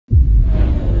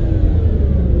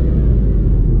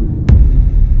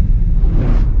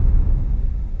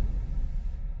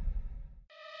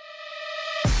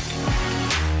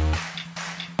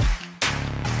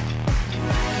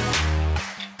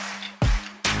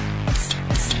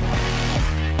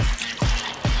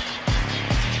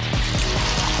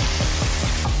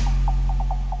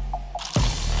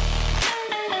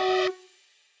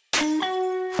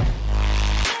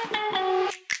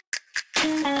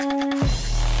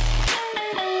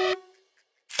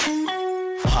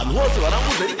ahantu hose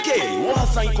baranguza rikeri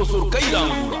wahasanga ikosora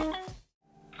ukayirangura.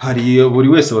 Hari buri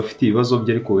wese bafite ibibazo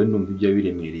bye ariko we numva ibyo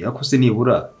biremereye ako se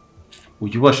nibura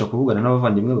ujye ubasha kuvugana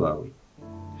n'abavandimwe bawe.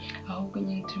 Ahubwo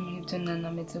nyine turi muri ibyo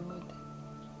nanameze bude.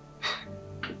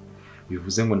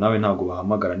 Bivuze ngo nawe ntago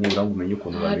bahamagara nibura ngo umenye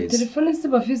ukuntu bameze. Telefone se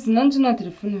bafise nanje nta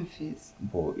telefone mfise.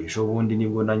 Bo ejo bundi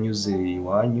nibwo nanyuze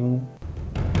iwanyu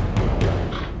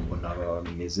mbona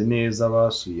bameze neza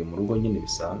basuye mu rugo nyine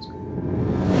bisanzwe.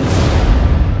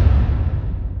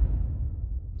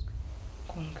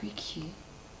 Iki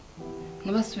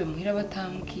nabasubiye muhira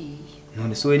batambwiye.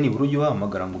 None se we nibura ujye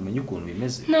wahamagara ngo umenye ukuntu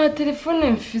bimeze. Nta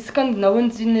telefone mfise kandi nabo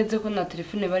nzi neza ko nta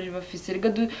telefone bari bafise. Rega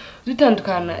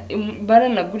dutandukana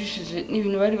baranagurishije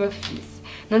n'ibintu bari bafise.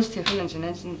 Nanje telefone nanje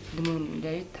ndi mu bintu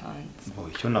byayitanze. Bo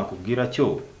icyo nakubwira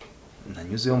cyo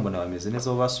nanyuzeho mbona bameze neza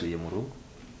aho basuye mu rugo.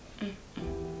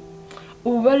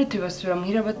 Ubu bari tubasubira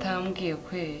muhira batambwiye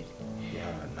kweri. Ya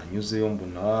nanyuzeho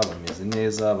mbona bameze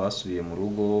neza basuye mu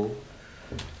rugo.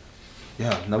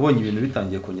 Ya nabonye ibintu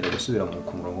bitangiye kongera gusubira mu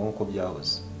murongo nkuko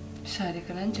byahoze.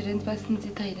 Shareka nanje rende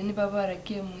basinzitahire niba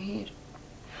baragiye muhira.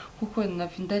 Kuko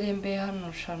navindarembeye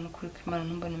hano shano kuri Imana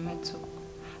ntumbone metso.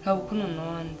 Ntabwo kuno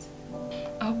nonze.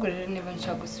 Ahubwo rero niba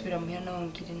nshaka gusubira muhira naho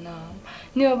ngira inama.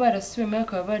 Niba barasubiye muhira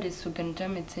akaba barisuganije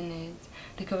ameze neza.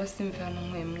 Reka basimve hano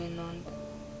nkwe nonda.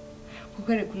 Kuko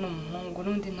reka uno muhungu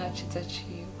n'undi ntaciza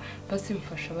ciwe.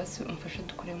 Basimfasha umfasha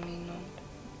dukure mu inonda.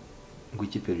 Ngo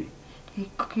iki peri?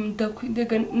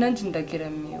 Ndakwidega nanje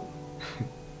ndageramiwe.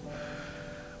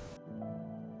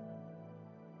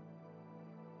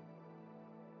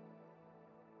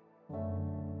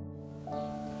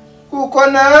 Kuko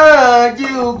nta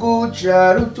gihugu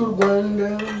cyaruta u Rwanda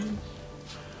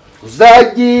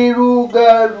uzagira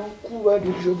ugaruka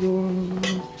ijoro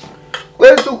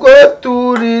twese uko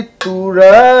turi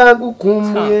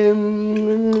turagukumbuye.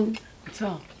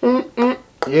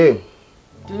 Ye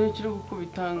Dore kiri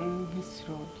gukubita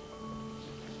nk'isiro.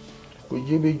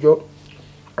 Kurya ibiryo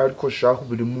ariko shaka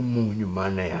birimo umunyu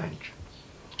mana yanje.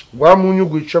 Wa munyu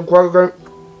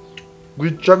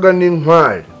gwicaga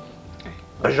n'intwari.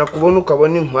 Aja kubona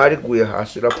ukabona intwari guye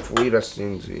hasi irapfuye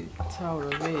irasinziye.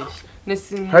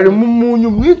 Harimo umunyu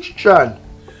mwinshi cyane.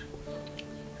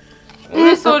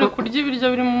 Ese uri kurya ibiryo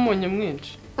birimo umunyu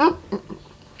mwinshi?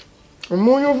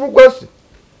 Umunyu uvugwa se?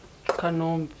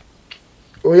 Kanombe.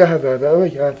 Oya hagarara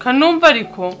oya. Kanombe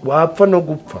ariko wapfa no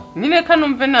gupfa. Nyine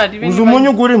Kanombe nari bintu. Uzi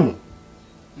umunyu gurimo?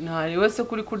 Ntari wese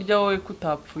kuri kurya wowe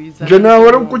kutapfuyiza. Je nawe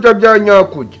uri kurya bya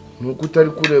nyakujya. Nuko utari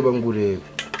kureba ngo urebe.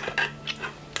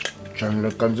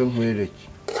 Cyane kanze nkwereke.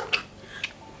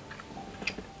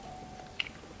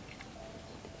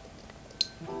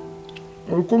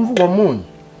 Uri kumvuga munyu?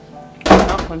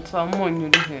 Ako nsa munyu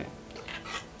uri he?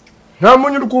 Nta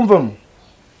munyu uri kumvamo?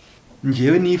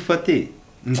 Ngewe nifate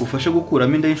ngufashe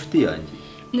gukuramo inda y'inshuti yanjye.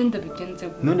 Nenda bigenze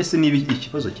gute? None se niba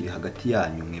ikibazo kiri hagati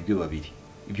yanyu mwebwe babiri.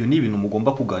 Ibyo ni ibintu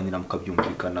mugomba kuganira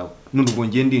mukabyumvikanaho. None ubwo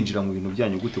ngiye ndinjira mu bintu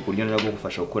byanyu gute kurya nara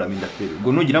gufasha gukuramo inda pere.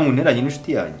 Ubwo nugira ngo nteranye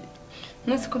n'inshuti yanjye.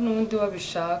 Nase ko n'ubundi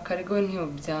wabishaka ariko ntiyo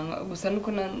byanga gusa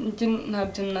nuko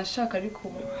ntabyo nashaka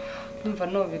ariko ndumva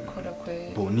no bikora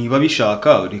kwe. Bo niba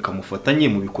bishaka reka mufatanye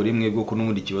mu bikore mwebwe ko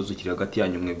n'ubundi kibazo kiri hagati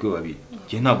yanyu mwebwe babiri.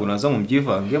 Je ntabwo naza mu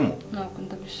byivangemo. Ntabwo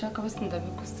ndabishaka basi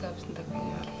ndabigusabye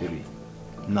ndakwiye.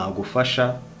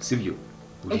 Nagufasha sibyo?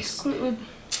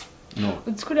 No.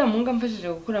 Uzikurira munga mfashije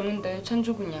gukuramo inda yaca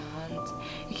njugunya hanze.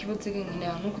 Ikibazo nkene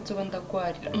ahantu kuzoba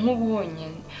ndagwarira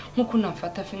nk'ubuhonyene nkuko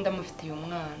namfata afi ndamufitiye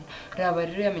umwana. Raba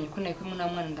rero yamenye ko nayo kumwe na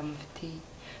mwana ndamufitiye.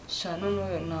 Shano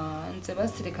noyo nanze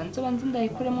basireka nzobanze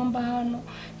ndayikuremo mba hano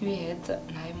ibiheza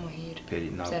ntaye muhira.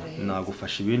 Peri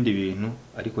nagufasha ibindi bintu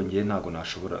ariko ngiye ntago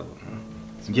nashobora.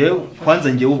 Ngiye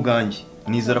kwanza ngiye ubwanjye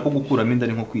nizera ko gukuramo inda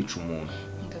ari nko kwica umuntu.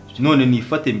 None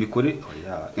nifate mbikore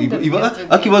iba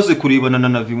akibaze kurebana na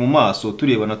navi mu maso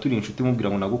turebana turi inshuti mubwira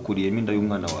ngo nagukuriyemo inda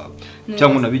y'umwana wawe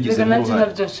cyangwa nabigize mu ruhare.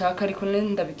 Nabyo nshaka ariko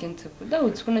nenda bigenze ko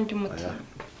dawuzi ko nanjye umutima.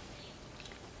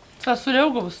 Sasure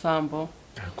ubwo busambo.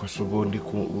 Ariko subundi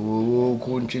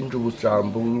kunshinja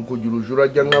ubusambo kugira ujura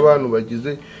ajya nk'abantu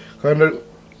bagize kandi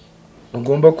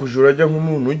ugomba kujura ajya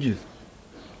nk'umuntu ugize.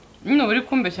 Nino buri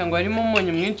kumbeshya ngo harimo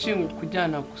umunyu mwinshi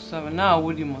kujyana gusaba nawe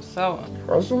urimo sawa.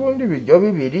 Ase ubundi ibiryo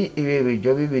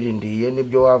bibiri ndiye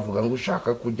nibyo wavuga ngo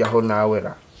ushaka kujyaho nawe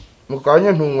ra.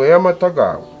 Mukanya ntunyweye amata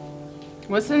gawe.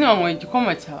 Wese ni wanyweye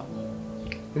igikoma cyawe.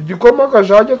 Igikoma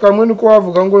kajaje kamwe niko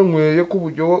wavuga ngo nyweye ku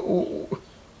buryo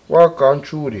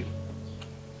wakancure.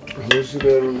 Ntuzi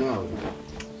rero nawe.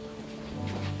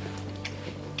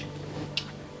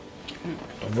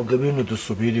 Uvuga ibintu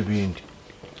dusubira ibindi.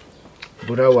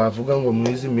 Bura wavuga ngo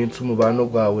mwizi minsi umubano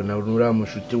gwawe na uriya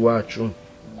mushuti wacu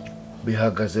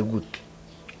bihagaze gute?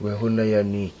 weho na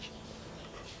yaniki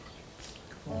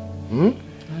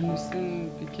hano se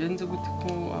bigenze gute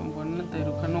ko ambona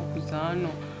adaheruka no kuza hano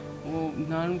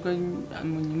nta nubwo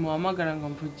muhamagara ngo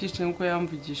amvugishe nk'uko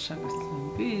yamvugishaga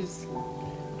simbizi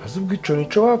azi ubwico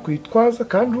nico wakwitwaza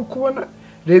kandi uri kubona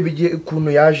reba igihe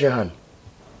ukuntu yaje hano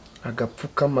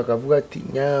agapfukama akavuga ati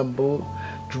nyambo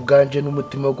ubwanje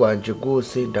n'umutima gwanje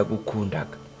rwose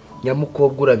ndagukundaga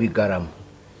nyamukobwa urabigarama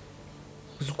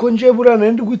uko nje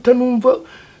burana ndi guhita numva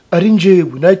ari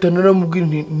njewe nahita naramubwira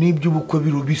n'iby'ubukwe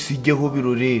birubisigeho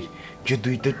birorere nje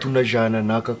duhite tunajana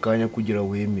n'aka kanya kugira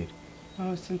wemere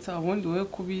sinzi abundi we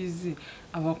kubizi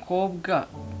abakobwa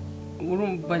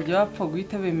bajya bapfa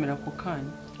guhita bemera ako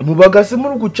kanya mubagase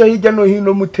muri guca hirya no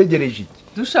hino mutegereje iki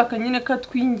dushaka nyine ko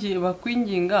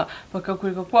bakwinginga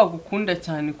bakakureka ko wagukunda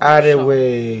cyane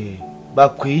arewe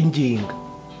bakwinginga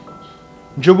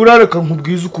nje burareka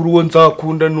nkubwiza ukuri uwo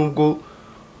nzakunda nubwo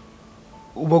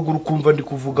ubagura ukumva ndi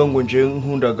kuvuga ngo nje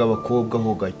nkundaga abakobwa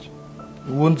ho gake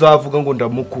uwo nzavuga ngo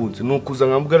ndamukunze nukuza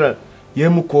nkambwira ye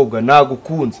mukobwa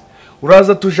nagukunze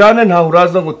uraza tujane nta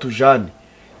uraza ngo tujane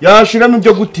yashiramo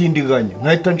ibyo gutindiganya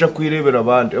nkahita nja kwirebera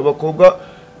abandi abakobwa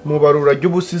mubarura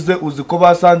ry'ubusize uzi ko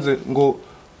basanze ngo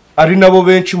ari nabo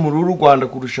benshi muri uru Rwanda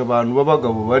kurusha abantu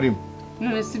babagabo barimo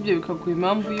none sibyo bikaguha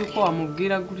impamvu yuko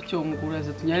wamubwira gutyo ngo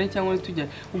uraza tujyane cyangwa tujyane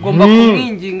ugomba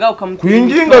kumwinginga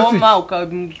ukamutuma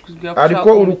ukamubwira ariko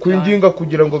urukwinginga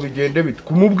kugira ngo bigende bite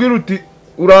kumubwira uti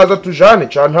uraza tujane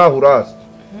cyane nta uraza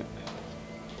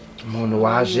umuntu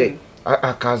waje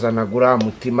akazana gura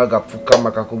mutima gapfukama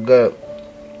akakubwa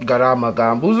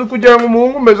garamagambo uzi kugira ngo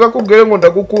umuhungu meza akubwire ngo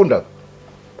ndagukunda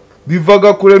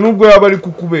bivaga kure nubwo yaba ari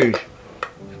kukubesha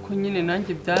ko nyine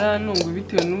nanjye byaranungu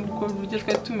bitewe n'ubwo buryo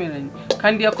twari tumeranye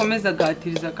kandi yakomeza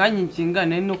agatiriza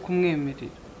akanyingingana no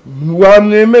kumwemerera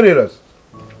wamwemerera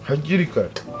hagiri kare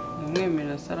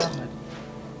umwemerera sarahari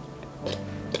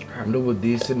kandi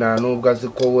ubudisi nta nubwo azi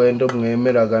ko wenda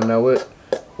umwemeraga nawe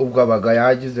ubwo abaga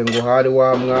yagize ngo hari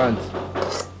wa mwanzi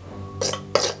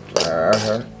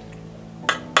aha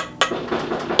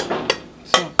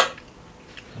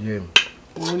yemwe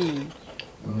ubunini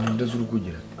ndetse uri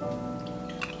kugira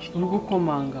uri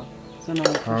gukomanga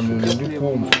nta muntu ndi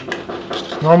kumva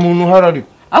nta muntu uhari ariko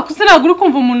ako se ntabwo uri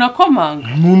kumva umuntu akomanga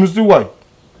umuntu uzi wayo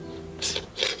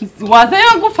waza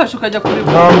yagufasha ukajya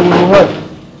kureba nta muntu uhari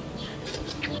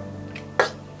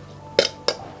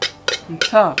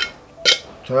nta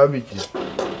cyabiki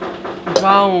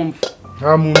bawumva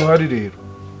nta muntu uhari rero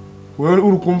wewe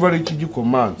uri kumva ari iki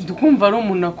gikomanza dukumva ari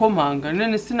umuntu akomanga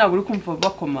none se ntabwo uri kumva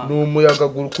bakomanga ni umuyaga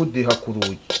guru kudiha ku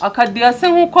rugi akadiha se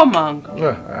nk'ukomanga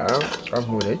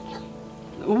kankure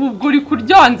ubu uri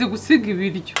kurya wanze gusiga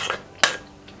ibiryo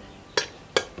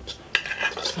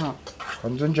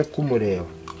hanze nje kumureba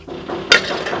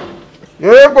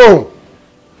yego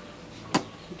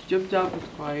ibyo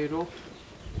byagutwaye ro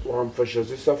wamfasha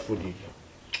zisafuriya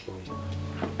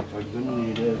hanze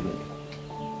nirebe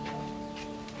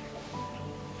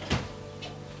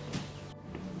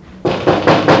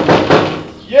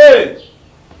ye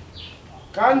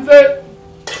kanze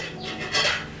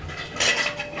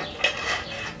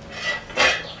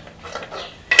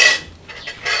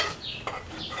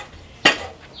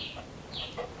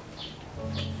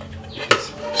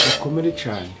komere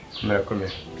cyane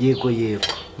murakomeye yego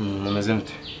mumeze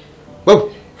mute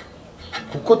wowe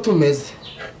kuko tumeze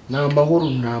ni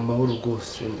amahoro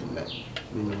rwose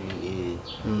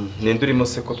ninde urimo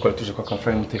se ko twari tuje kwa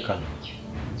kamfani y'umutekano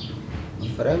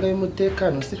amafaranga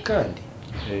y'umutekano si kandi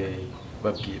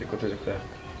babwire ko tuje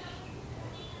kuyaka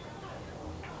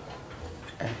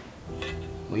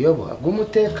muyoboha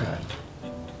bw'umutekano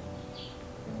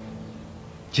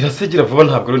gira vuba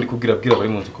ntabwo rero ndi kubwira bari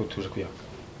mu nzu ko tuje kuyaka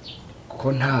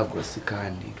ko ntabwo si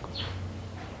kandi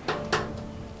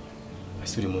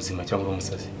ese uri muzima cyangwa uri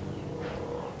umusazi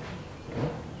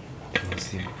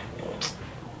muzima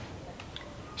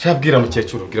shabwira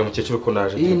mukecuru ko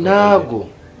naje ntabwo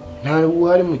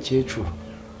uhari mukecuru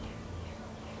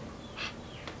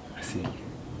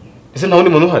ese nta wundi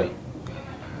muntu uhari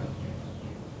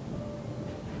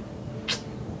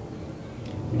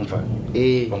umva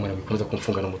bamwe bikomeza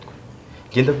kumfunga n'umutwe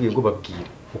genda bwiye ngo babwire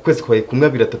ukwezi kwaye kumwe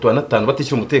 2 3 5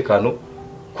 batishyura umutekano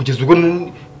kugeza ubwo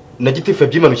na gitifu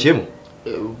yabyimanukiyemo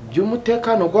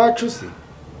by'umutekano gwacu se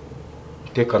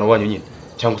umutekano wanyu nyine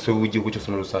cyangwa se w'igihugu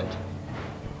cyose muri rusange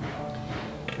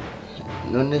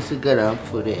none sigara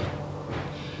mfure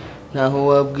ntaho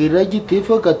wabwira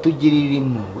gitifu akatugirira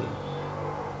impuhwe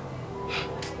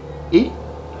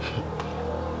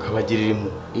kabagirira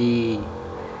impuhwe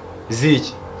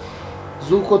ziki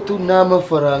zuko nta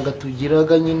mafaranga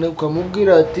tugiraga nyine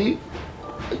ukamubwira ati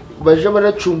baje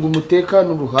baracunga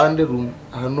umutekano uruhande rumwe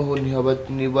hano ho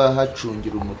niba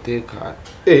hacungira umutekano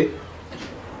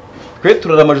twe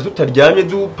turaramaje tutaryamye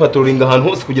dupatrolinga ahantu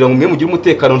hose kugira ngo mwe mugire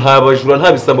umutekano nta bajura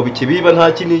nta bisambo bikibiba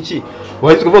nta kiniki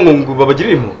wahise kuvuga ngo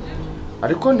babagirimo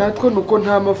ariko natwe nuko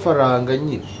nta mafaranga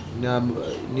nyine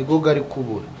nigo gari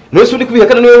kubura nose uri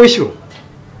kubihakana niwe wishyura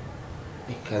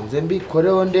ikanze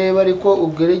mbikoreho ndeba ariko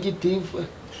ubwere gitifu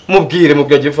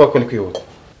mubwire gifuka ko ni kwihuta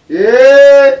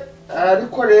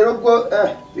ariko rero bwo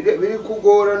biri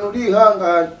kugorana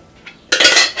urihangana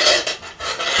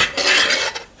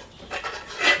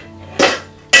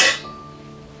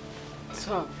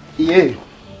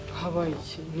habaye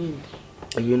iki ninde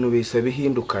ibintu bise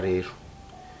bihinduka rero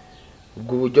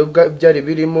ubwo buryo byari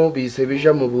birimo bise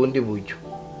bija mu bundi buryo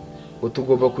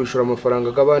tugomba kwishura amafaranga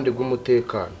y'abandi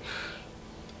bw'umutekano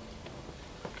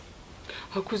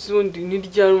hakuze ubundi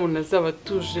n'iryari umuntu azaba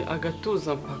atuje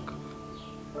agatuza mpaka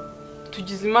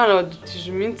tugize imana badutije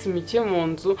iminsi mike mu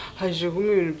nzu hajeho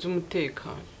ibintu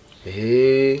by'umutekano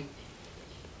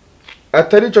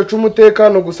atari ico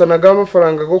c'umutekano gusa naga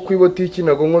amafaranga go kwibotiki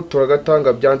nago nko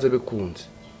turagatanga byanze bikunze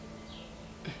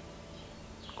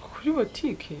kuri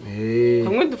botike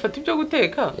hamwe dufata ibyo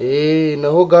guteka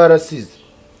naho garasize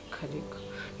kareka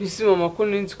nisi mama ko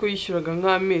ninzi ko yishyuraga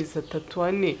nk'amezi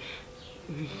 3-4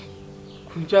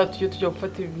 kunjya tujya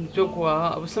gufata ibyo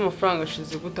guhaha abuse amafaranga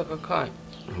ashize gutaka kanya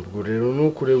ubwo rero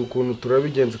nukureba ukuntu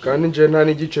turabigenza kandi nje nta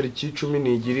n'igiceri cy'icumi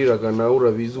nigiriraga nawe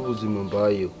urabiza ubuzima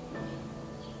mbayeho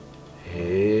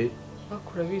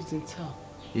bakura bizi nsa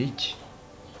iki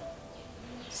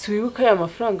siwibuka ya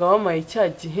mafaranga wamaye cya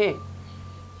gihe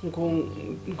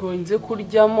ngo nze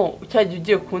kuryamo cyagiye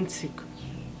ugiye kunsiga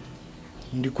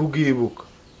ndi kubwibuka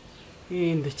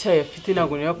ndacyayafite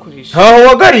ntabwo nayakoresha ntaho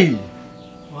wagariye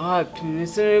wapi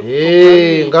nese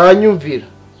nganyumvira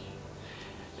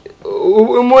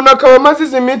umuntu akaba amaze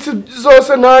izi minsi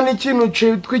zose nta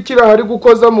n'ikintu twikira hari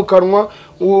gukoza mu kanwa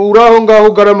uraho ngaho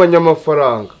ugaramanya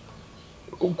amafaranga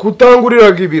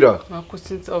kutanguriraga ibiraha nako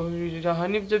sinzi abiriraha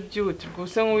nibyo byihutirwa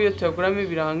use nk'uyo tuyaguramo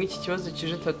ibiraha nk'iki kibazo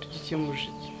kije tugikemuje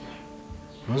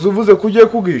iki uvuze ko ugiye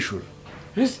kugishura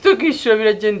ese tugishura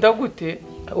biragenda gute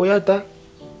oyata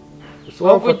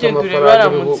wafata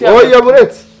amafaranga oya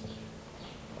buretse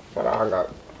faranga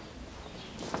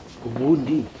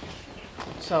ubundi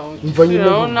mva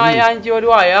nyine nayange wari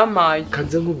wayamaye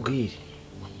kanze nkubwire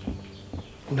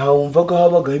nta wumvaga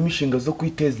habagaho imishinga zo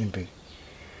kwiteza imbere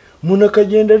umuntu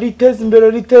akagenda riteza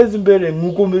imbere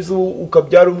nk'ukomeza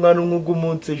ukabyara umwana nk'ubwo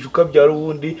umunsi ejo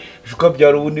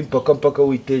ukabyara ubundi mpaka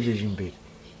witejeje imbere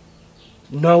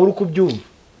ntawe uri kubyumva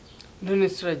none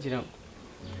se uragira ngo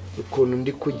ukuntu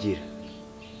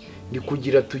ndi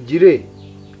kugira tugire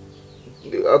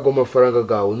ago mafaranga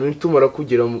gawe nitumara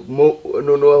kugira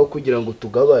noneho kugira ngo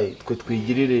tugabaye twe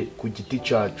twigirire ku giti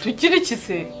cyacu tukiri iki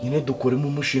se nyine dukoremo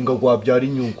umushinga wabyara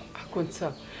inyungu ako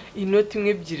nsa inoti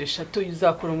 2-3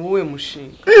 uzakora mu we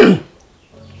mushinga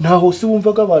ntaho se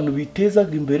wumvaga abantu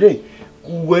bitezaga imbere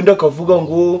wenda akavuga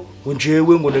ngo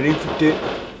njewe ngo nari mfite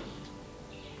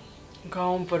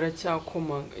ngaho mvara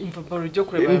cyakomanga imva baro ryo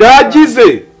kureba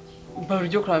ndagize baro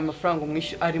ryo kureba amafaranga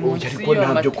umwishu ari munsi yo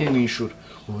ntabyo kumwishura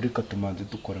ubu reka tumanze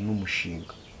dukora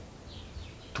n'umushinga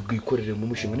tubwikorere mu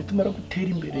mushinga nitumara gutera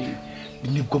imbere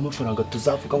nibwo amafaranga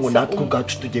tuzavuga ngo natwe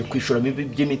ubwacu tugiye kwishuramo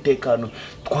iby'imitekano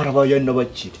twarabaye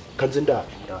n'abakire kanze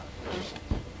ndabira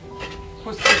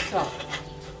kusitsa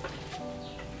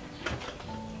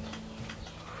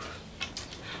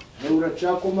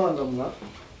uracakomanga mwa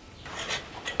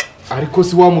ariko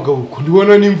si wa mugabo ko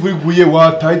ndibona n'imvura iguye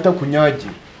watahita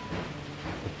kunyagira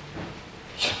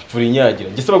imvura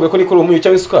inyagira ngese bavuga ko nikora umunyu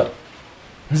cyangwa isukari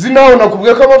nzi nawe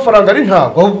nakubwiye ko amafaranga ari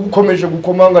ntago ukomeje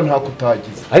gukomanga nta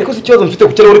kutagize ariko si ikibazo mfite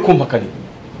kucyera uri kumpakani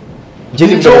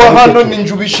njye wa hano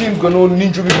ninjye ubishinzwe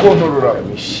ninjye ubikontorora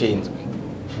bishinzwe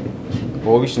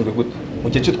wowe bishinzwe gute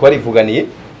mukecuru twarivuganiye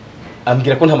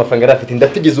ambwira ko nta mafaranga yari afite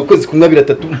ndategeza ukwezi kumwe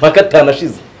 2-3 mpaka 5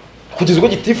 ashize kugeza ubwo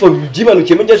gitifo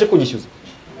byibanukiyemo ngiye kunyishyuza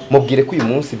mubwire ko uyu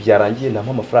munsi byarangiye nta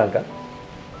amafaranga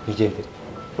nigendere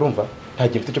urumva nta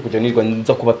gihe mfite cyo kujya nirwa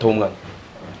nza kubataho umwana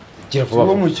gira vuba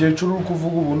uwo mukecuru uri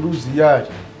kuvuga ubundi uzi yari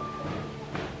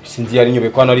sinzi yari nyobe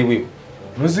kwa nari wiwe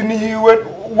nuzi ni hiwe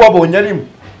wabonye arimo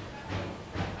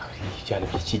cyane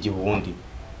by'iki gihe ubundi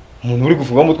umuntu uri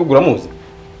gufunga umutwe guramuzi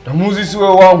ndamuzi si we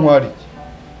wankwariye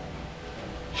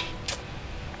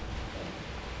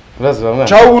uraza bamwana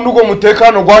cyawo ubundi ubwo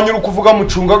mutekano gwanyura kuvuga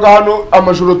mucungaga hano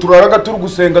amajoro turaraga turi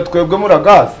gusenga twebwe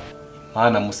muragaza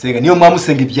Mana musenga niyo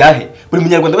mwamusenga ibyahe buri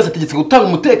munyarwanda wese ategetse gutanga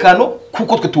umutekano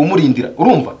kuko twe tuwumurindira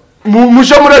urumva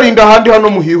muje murarinda handi hano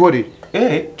muhihorere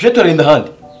tuje turarinda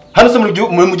handi hano se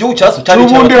mu gihugu cyaso cyane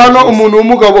ubundi hano umuntu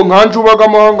w'umugabo nkanje ubaga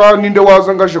amahanga ninde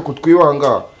waza ngaje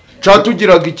kutwibanga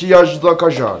catugiraga iki yaje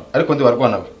zakajana ariko ndi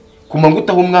barwanawe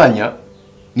kumangutaho umwanya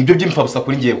nibyo by'imfabusa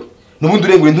kuri ngewe nubundi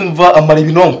urengure ntumva amara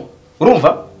ibinongo urumva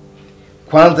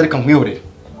kwanza reka nkwihorere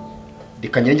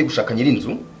reka nyirenge gushaka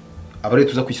nyirinzu abare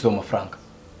tuza kwishyura amafaranga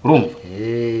urumva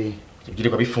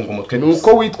ibyirirwa bifunga umutwe nuko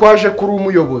witwaje kuri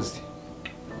umuyobozi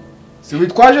si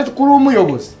witwaje kuri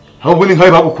umuyobozi ahubwo ni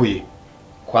nkawe bagukuye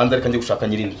kwanza reka njye gushaka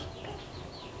nyirinzu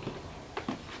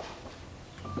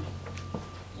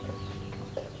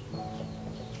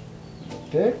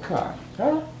teka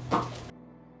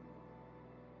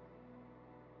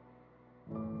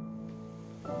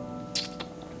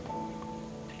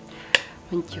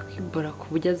ngiye kwibora ku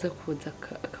buryo aza kuza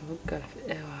akavuga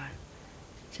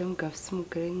cyangwa afite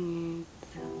umugore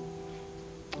mwiza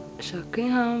shaka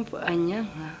impamvu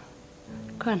anyanka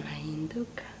ko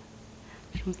ntahinduka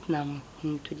umunsi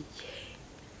namuhinduriye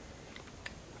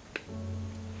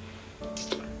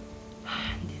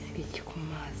ndisigaye iki ku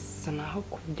maso naho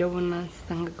ku buryo abona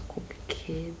nsa nk'agakobwa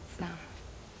keza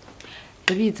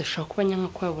ndabizi ashobora kuba anyanka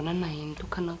ko yabona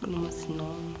ntahinduka n'umunsi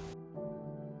n'umwe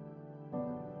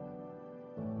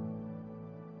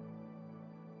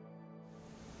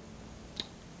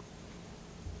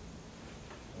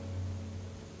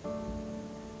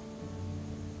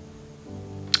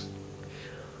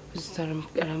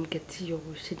arambwira ati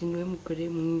yoboshye niwe mugore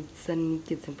mwiza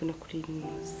nigeze mbona kuri iyi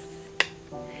munsi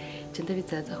icyo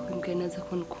ndabizaza ko imbwa naza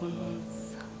kubona ukuntu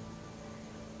nsa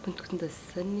ubundi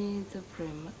ndasa neza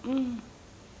vrema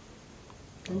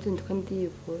nanjye ndiko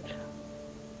ndiyivura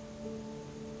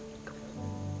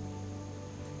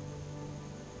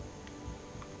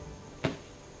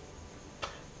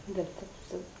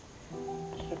ndafite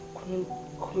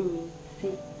kumitsi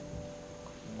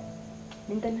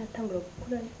ninda ntatangura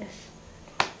gukura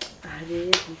aha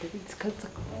rero ndabizi ko aza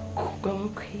kugwa mu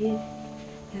kweri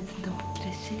yaza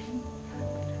ndamubwira sheri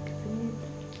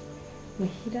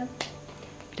muhira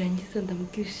birangiza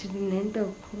ndamubwira sheri nawe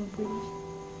ndagukumbuye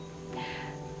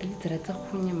ndabizi araza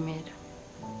kunyemera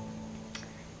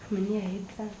hama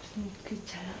niyaheza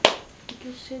twicara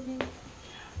mbwira sheri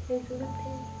heza gute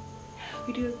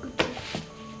biriwe gute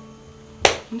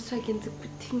umunsi wagenze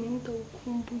gute nawe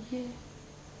ndagukumbuye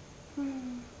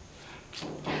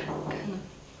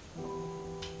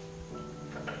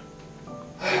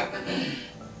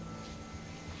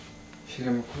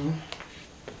Shira mukuru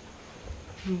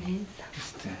neza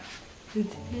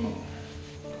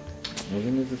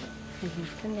neza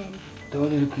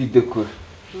ndabona uri kwidekora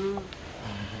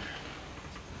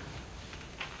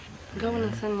ndabona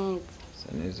nsa neza sa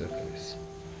neza kabisa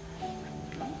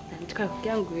ndashaka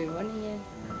kugira ngo ubibone nyine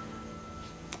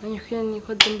nanjye kugira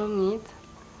niko mba mwiza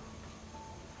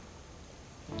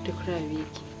uri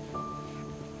kurabiki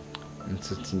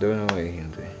insatsi ndabona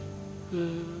wayihinduye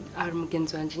hari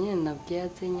umugenzi wanjye nyine nabwiye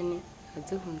aze nyine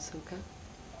aze kunsuka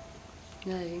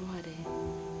yarabinkoreye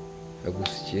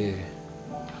agusikiye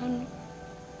hano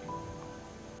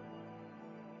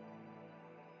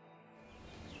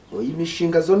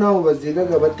imishinga zo naho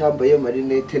bazigaga batambaye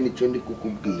marinete nicyo ndi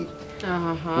kukubwira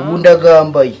ubu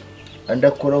ndagambaye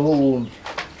andakoraho wumve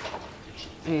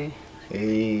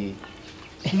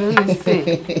none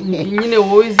se nyine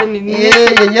wowe ize ni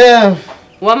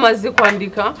wamaze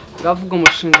kwandika ngavuga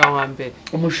umushinga wa mbere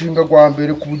umushinga wa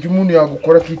mbere ku buryo umuntu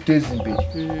yagukora akiteza imbere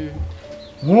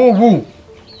nk'ubu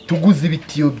tuguze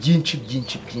ibitiyo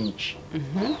byinshi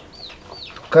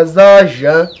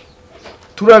tukazaja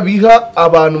turabiha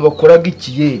abantu bakoraga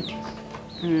ikiyede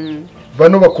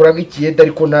bano bakoraga ikiyede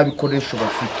ariko nta bikoresho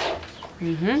bafite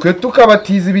twe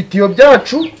tukabatiza ibitiyo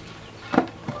byacu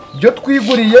byo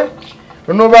twiguriye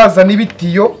noneho bazana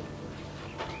ibitiyo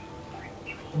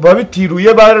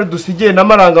babitiruye baradusigiye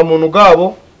n'amarangamuntu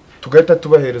gabo tugahita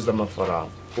tubahereza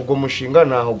amafaranga ubwo mushinga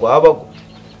ntaho gwabago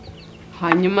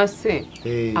hanyuma se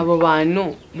abo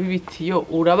bantu b'ibitiyo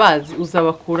urabazi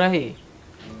uzabakura he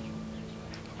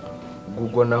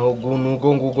gugo naho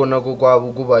ngugo nago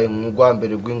gwabugubaye mu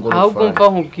gwambere rw'ingorofa ahubwo mva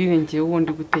nkubwire ngiye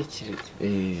wundi gutekereza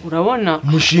urabona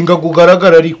mushinga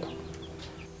gugaragara ariko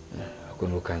ako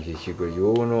nukangiye ikigo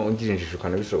yowo no ungirinjije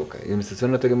ukanabishoboka iyo misatsi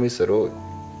natege muri salo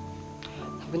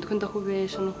ndiko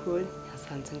ndakubesha no kuri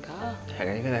yasanze ngaha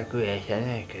cyane nakubesha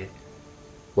neke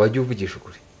wajya uvugisha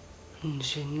ukuri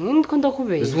nje ndiko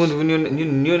ndakubesha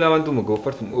niyo nabandi umugabo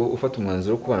ufata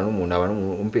umwanzuro kubana n'umuntu abana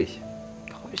umpeshya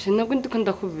nabwo ndiko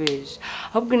ndakubesha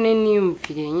ahubwo ne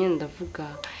niyumviriye nyine ndavuga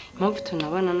impamvu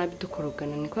tunabana nabi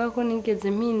dukorogana ni kwa ko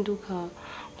nigeze mpinduka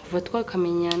kuva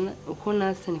twakamenyana uko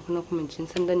nasa niko nakomeje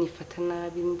nsa ndanifata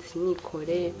nabi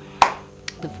sinikore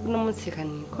ndavuga no munsi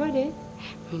kanikore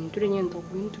mpindure nyine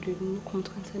ndaguhindurira no ku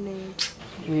mutwe nsa neza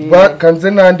bakanze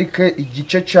nandike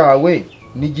igice cyawe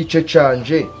n'igice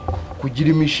canje kugira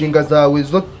imishinga zawe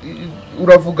zo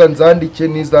uravuga nzandike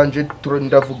n'izanje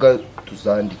ndavuga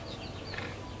tuzandike.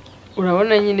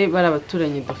 urabona nyine bari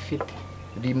abaturanyi dufite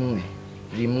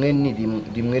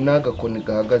rimwe n'agakoni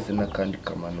gahagaze n'akandi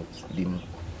kamanutse rimwe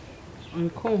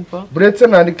kumva buretse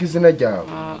nandika izina ryawe.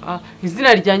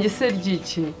 izina ryanjye se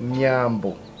ry'iki?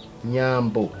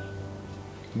 Nyambo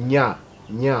nya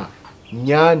ni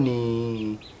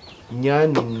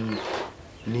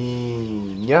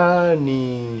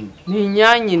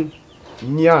nyanyine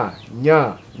nya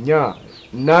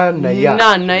na na ya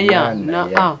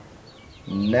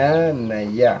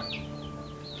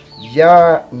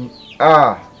ya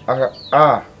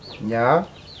nya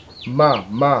ma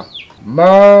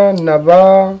na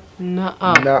ba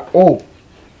na o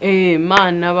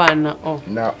ma na ba na o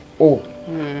na o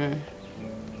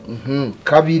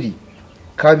kabiri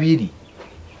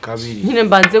nyine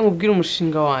mbanze nkubwire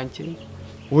umushinga wanjye.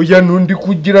 oya nundi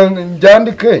kugira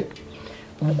njyandike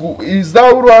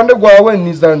izawe uruhande rwawe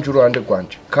n'izanje uruhande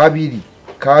rwanje. kabiri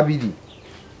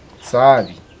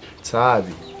tsabi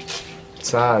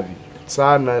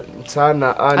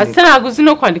tsana ani ase ntabwo uzi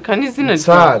no kwandika n'izina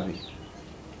tsabi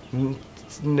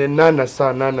nana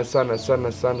sa nana sa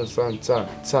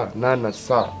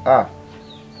a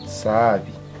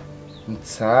tsabi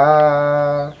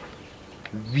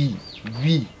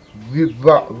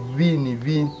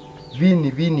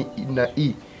bini na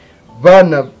i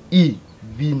bana i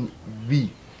bi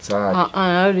tsabi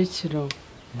arikiro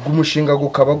umushinga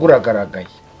gukaba guragaragaye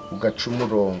ugaca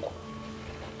umurongo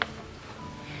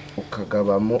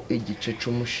ukagabamo igice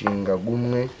cy'umushinga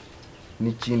gumwe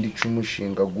n'ikindi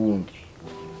cy'umushinga gundi.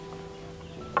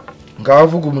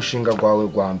 ngavuga umushinga gwawe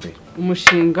gwa mbere.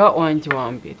 umushinga wanjye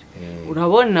wa mbere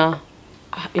urabona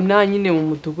ina nyine mu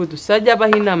mudugudu sajya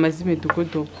abaho inama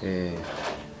z'imidugudu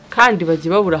kandi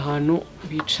bagiye babura ahantu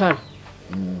bicara.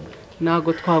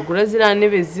 ntago twagura ziriya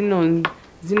ntebe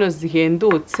zino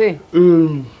zihendutse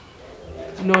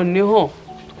noneho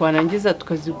twarangiza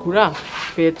tukazigura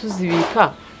twe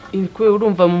tuzibika.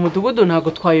 urumva mu mudugudu ntago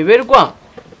twayoberwa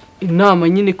inama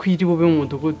nyine ko iri bube mu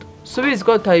mudugudu. subizi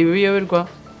ko utayoberwa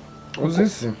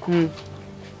uzisi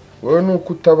wowe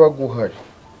nuko utaba guhari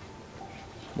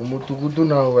mu mudugudu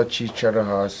naho bacicara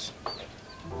hasi.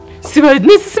 si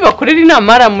bakorera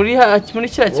inama ara muri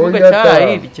kiriya kibuga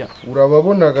cyarahirya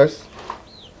urababona gase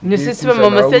nese si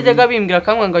mama se yajyaga bimbwira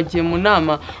kangwa ngo agiye mu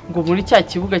nama ngo muri cya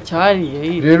kibuga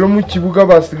cyariye. rero mu kibuga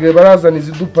basigaye barazana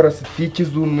iziduparasitiki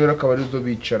z'umweru akaba arizo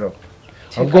bicaraho.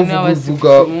 ahubwo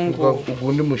vuga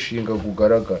ugundi mushinga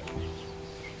gugaragara.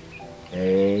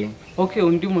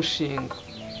 undi mushinga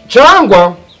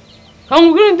cyangwa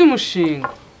nkubwira undi mushinga.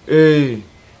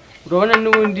 urabona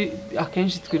n'ubundi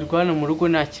akenshi twirwana mu rugo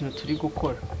nta kintu turi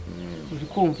gukora. uri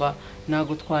kumva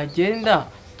ntabwo twagenda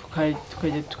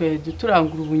tukajya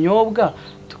turangura ubunyobwa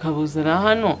tukabuzana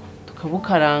hano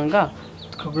tukabukaranga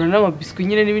tukagura n'amabiswi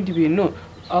nyine n'ibindi bintu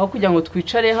aho kugira ngo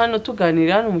twicare hano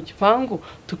tuganira hano mu gipangu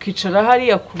tukicara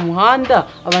hariya ku muhanda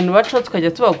abantu bacaho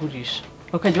tukajya tubagurisha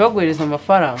bakajya baguhereza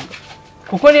amafaranga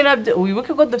kuko ni nabyo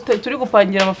wibuke ko turi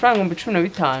gupangira amafaranga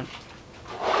 15,000.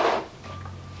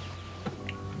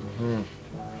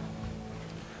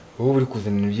 wowe uri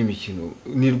kuzana ibintu by'imikino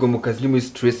nirwo mu kazi muri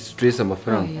stress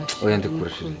amafaranga oya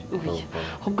ndekurashije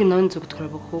ahubwo nawe nzi gutwara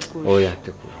abakobwa oya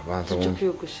tekura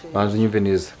banza unyumve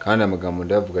neza kandi amagambo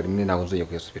ndayavuga rimwe ntago nzongera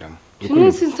kuyasubiramo.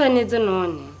 sinsa neza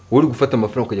none uri gufata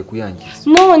amafaranga ukajya kuyangiza.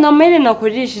 none amahera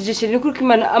nakoresheje shiri kuko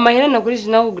imana amahera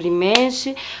nakoresheje naho guri menshi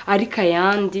ariko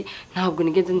ayandi ntabwo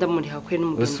nigeze ndamuriha kwe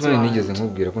n'umugenzi wawe. nigeze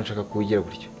nkubwira ko nshaka kugira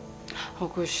gutyo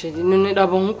akosheri none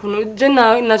rabo nkukuntu je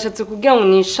nashatse kugira ngo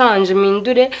nishanje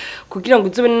mindure kugira ngo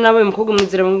uzobene nabaye umukobwa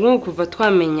muzira ngo kuva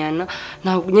twamenyana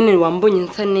ntabwo nyene wambonye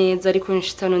nsa neza ariko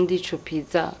nshitano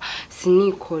ndicupiza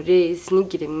sinikore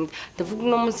sinigire ndavuga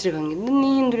no munsi reka ngende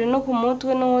nihindure no ku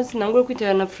mutwe no hose nangure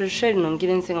kwitera na fresher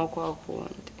nongire nse nka kwa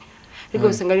kundi ariko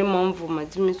usanga ari mpamvu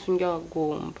mazi imisu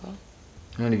ngagomba.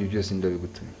 none ibyo byose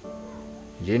ndabigutumye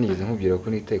ngiye nigeze nkubwira ko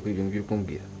nitaye kuri ibyo ngibyo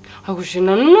kumbwira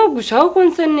agushina no gushaka ko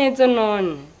nse neza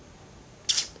none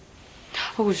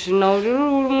agushina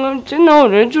urumwe nawe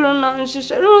rejura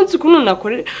nanshisha uzi kuno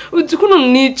nakore uzi kuno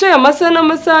nicaye amasaha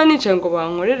n'amasaha nicaye ngo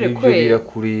bankorere kwe ibyo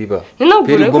birakuriba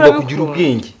pero ugomba kugira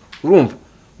ubwenge urumva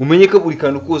umenye ko buri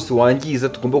kantu kose wangiza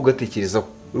tugomba kugatekerezaho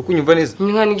uri kunyumva neza.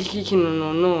 nkani iki kintu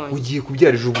none ugiye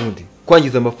kubyara ejo bundi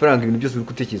kwangiza amafaranga ibintu byose uri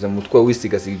gutekereza mu mutwe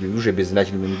wisigasiga ibyo ruje beze nta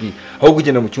kintu bimbwiye aho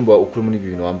kugenda mu cyumba ukuri muri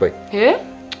ibintu wambaye.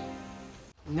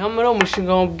 nyamara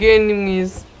umushinga wabwiye ni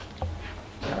mwiza.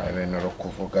 ibintu ro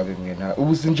kuvuga bimwe nta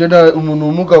ubu sinje umuntu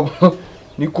umugabo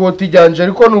n'ikoti ryanje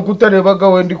ariko nuko utarebaga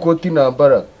wenda ikoti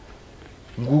nambara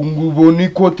ngo ubone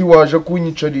ikoti waje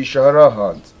kunyicarisha hari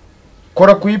ahanze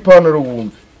kora ku ipantaro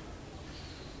wumve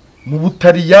mu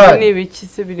Butaliyani ni ibiki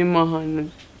se birimo hano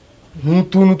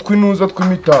n'utuntu twinuza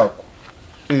tw'imitako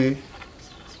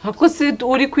hako se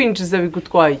uri kwinjiza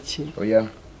bigutwaye iki oya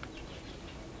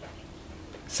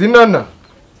sinana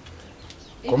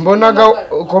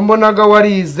ko mbonaga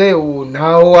warize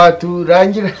ntaho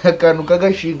waturangira akantu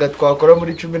k'agashinga twakora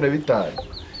muri 15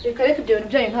 reka ibyo bintu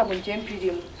byanyu ntabwo ngiye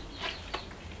mpirimo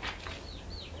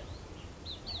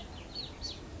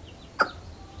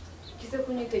kize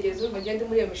kunyitegereza ngo ngende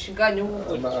muri iyo mishinga yanyu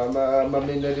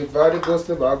amamenerivare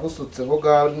rwose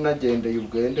bagusutseho nagendeye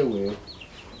ubwende wewe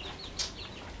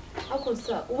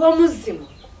akosa uba muzima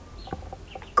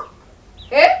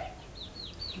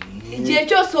igihe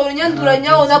cyose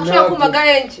urunyanduranya unakushaka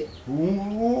kumagahenke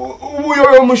ubu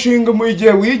yoyo mushinga mu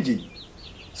gihe wigiye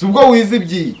si ubwo wize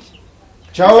ibyiki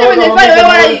cyangwa menefari wewe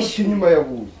warayishyuye inyuma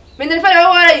yabuye menefari wewe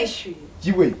warayishyuye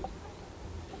jiwe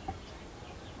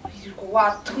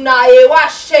watunaye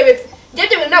washebetse njyewe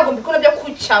bintu ntabwo mbikora byo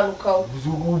kucyanukaho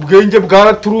ubwenge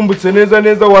bwaraturumbutse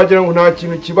neza wagira ngo nta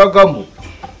kintu kibagamo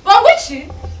bongo iki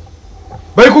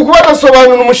bari kukuba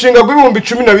badasobanura umushinga w'ibihumbi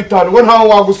 15 ngo ntaho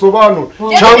wagusobanura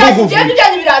cyangwa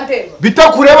uguvuye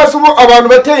bitakureba se abantu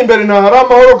bateye imbere nta hari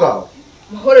amahoro gawe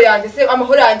amahoro yanjye se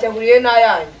amahoro yanjye ahuriye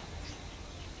n'ayanjye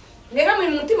nega mu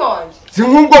mutima wanjye si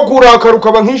nk'ubwo kurakara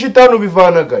ukaba nk'ishitanu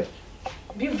bivanagaye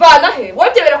bivana he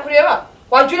wajye birakureba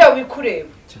wajye ureba bikureba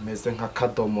kimeze nka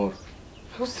kadomoro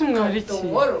usi mwari iki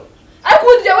ariko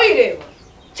ujya wireba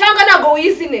cyangwa ntabwo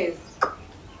wiyizi neza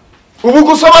ubu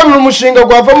gusobanura umushinga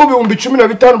gwava mu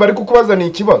 15 bari kukubazana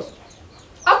ikibazo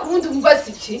akubundi umbaza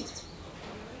iki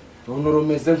runo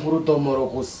rumeze nk'urudomoro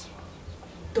gusa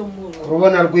domoro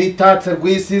rubona rwitatse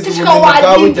rwisize ubuntu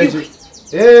bwawe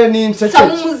ujyaje ni inseke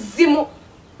samuzimu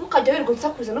nukajya wirwa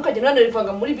nsakuza nukajya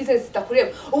nanarivanga muri business itakureba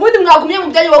ubundi mwagumye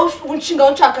mu byanyu wowe unshinga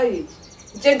wo nshaka iki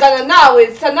ngengana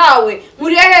nawe sa nawe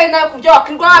muri hehe nawe kubyo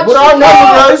wakirwa hacu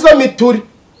burana izo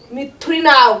mituri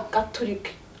nawe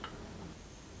gaturike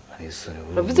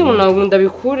uravuze ngo ntabwo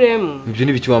ndabikuremo ibyo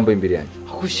ni biki wambaye imbere yanjye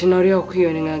akushina uriho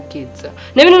kwiyone nkagiza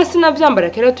n'ibintu nasi nabyambara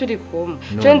kera turi kumwe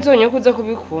je nzonye kuza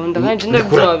kubikunda kandi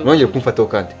ndabyaba nongeye kumfataho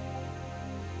kandi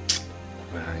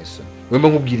wemba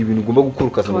nkubwira ibintu ugomba gukora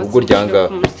ukaza mu rugo ryanga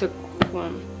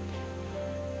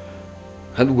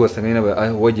kandi ubwo wasanga n'aba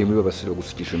wagiye muri babasura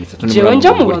gusukisha imisatsi jewe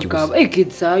njya mu bagabo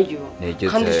egizayo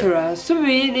kandi ushobora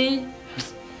subiri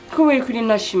ko bari kuri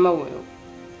nashima wewe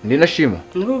ndi nashima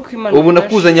ubu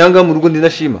nakuzanye hanga mu rugo ndi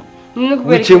nashima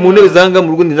wicaye mu ntebe zanga mu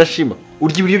rugo ndi nashima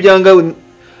urya ibiryo byanga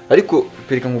ariko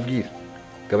pereka nkubwira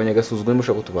gabanya gasuzugwe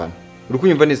mushaka kutubana uri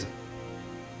kunyumva neza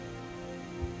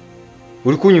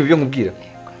uri kunyumva ibyo nkubwira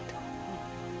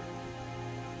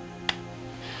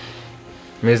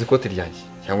meze ikote ryanjye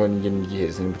cyangwa ninjye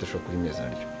nigiheze nimba utashobora kuri meza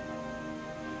naryo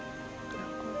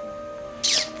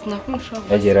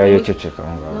yagerayo ceceka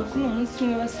aho ngaho nakuno umunsi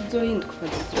umwe basizohinduka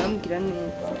ukazirambwira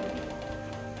neza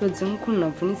baze nk'ukuntu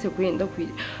navunitse kugenda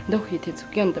ndakwitetse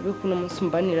kugira ngo ndabe kuno munsi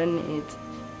mbanira neza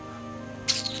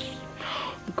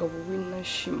umugabo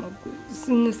w'inashima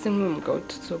sinese nk'uyu mugabo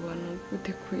tuzobana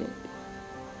gute kweli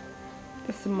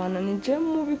ese mana ni je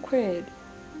mubi kweli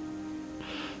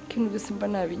ikintu byose mba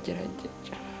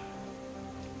nabigerageje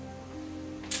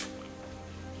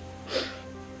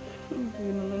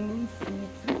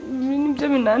nibyo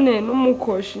binaneye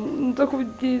n'umukoshi nza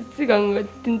kubyisiga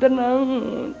ngatinda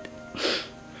nankunda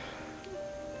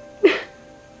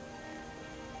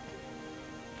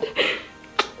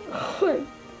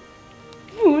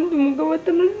ubundi umugabo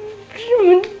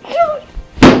atanashima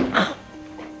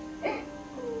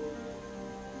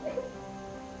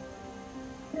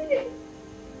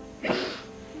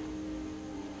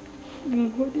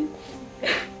inkori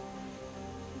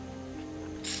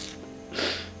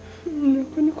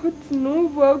nako niko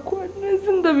sinumva ko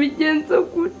neza ndabigenza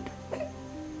gute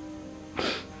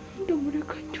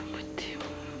ndamureka cy'umutima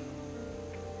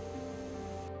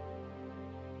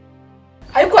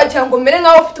ariko wagira ngo mbere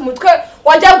nkaho ufite umutwe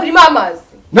wajya kurimo amazi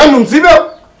nanu nzibeho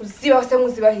uziba se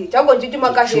muzibahi cyangwa njye ujye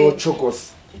magahe cucu gose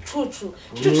icucu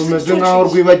rumeze nkaho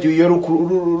rwibagiwe iyo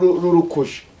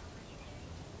rurukushe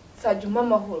sajya umpa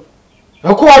amahoro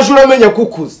ako waje uramenya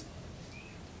kukuze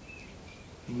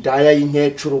indaya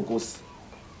y'inkecuru gusa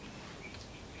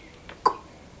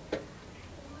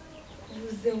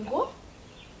uvuze ngo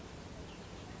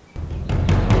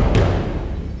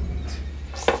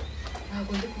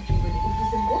ntabwo ndi kubyumva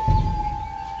uvuze ngo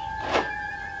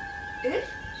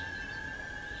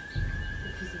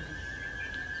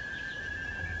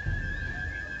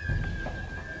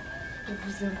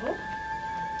uvuze ngo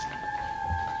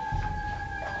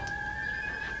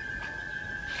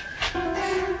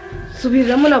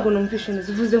Subiramo ntabwo numvishe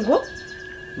neza uvuze ngo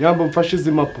Nyambo mfashe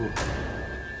izi mpapuro.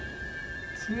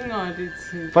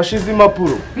 Simwaritse. Mfashe izi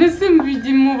mpapuro. Nese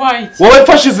mbigi mubaye iki? Wowe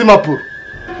mfashe izi mpapuro.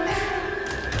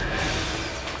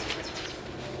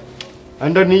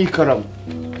 Anda ni ikaramu.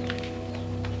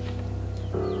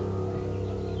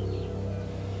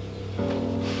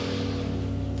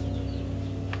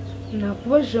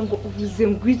 nakubajije ngo uvuze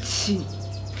ngo iki?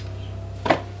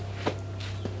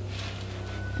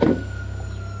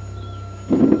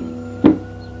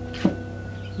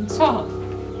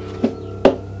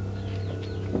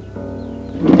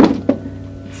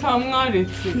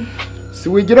 Samwaretse. Si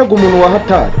wigiraga umuntu wa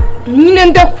hatari. Nyine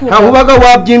ndakura. Ntaho ubaga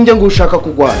wabyimbye ngo ushaka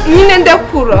kugwana. Nyine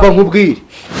ndakura. Mva nkubwire.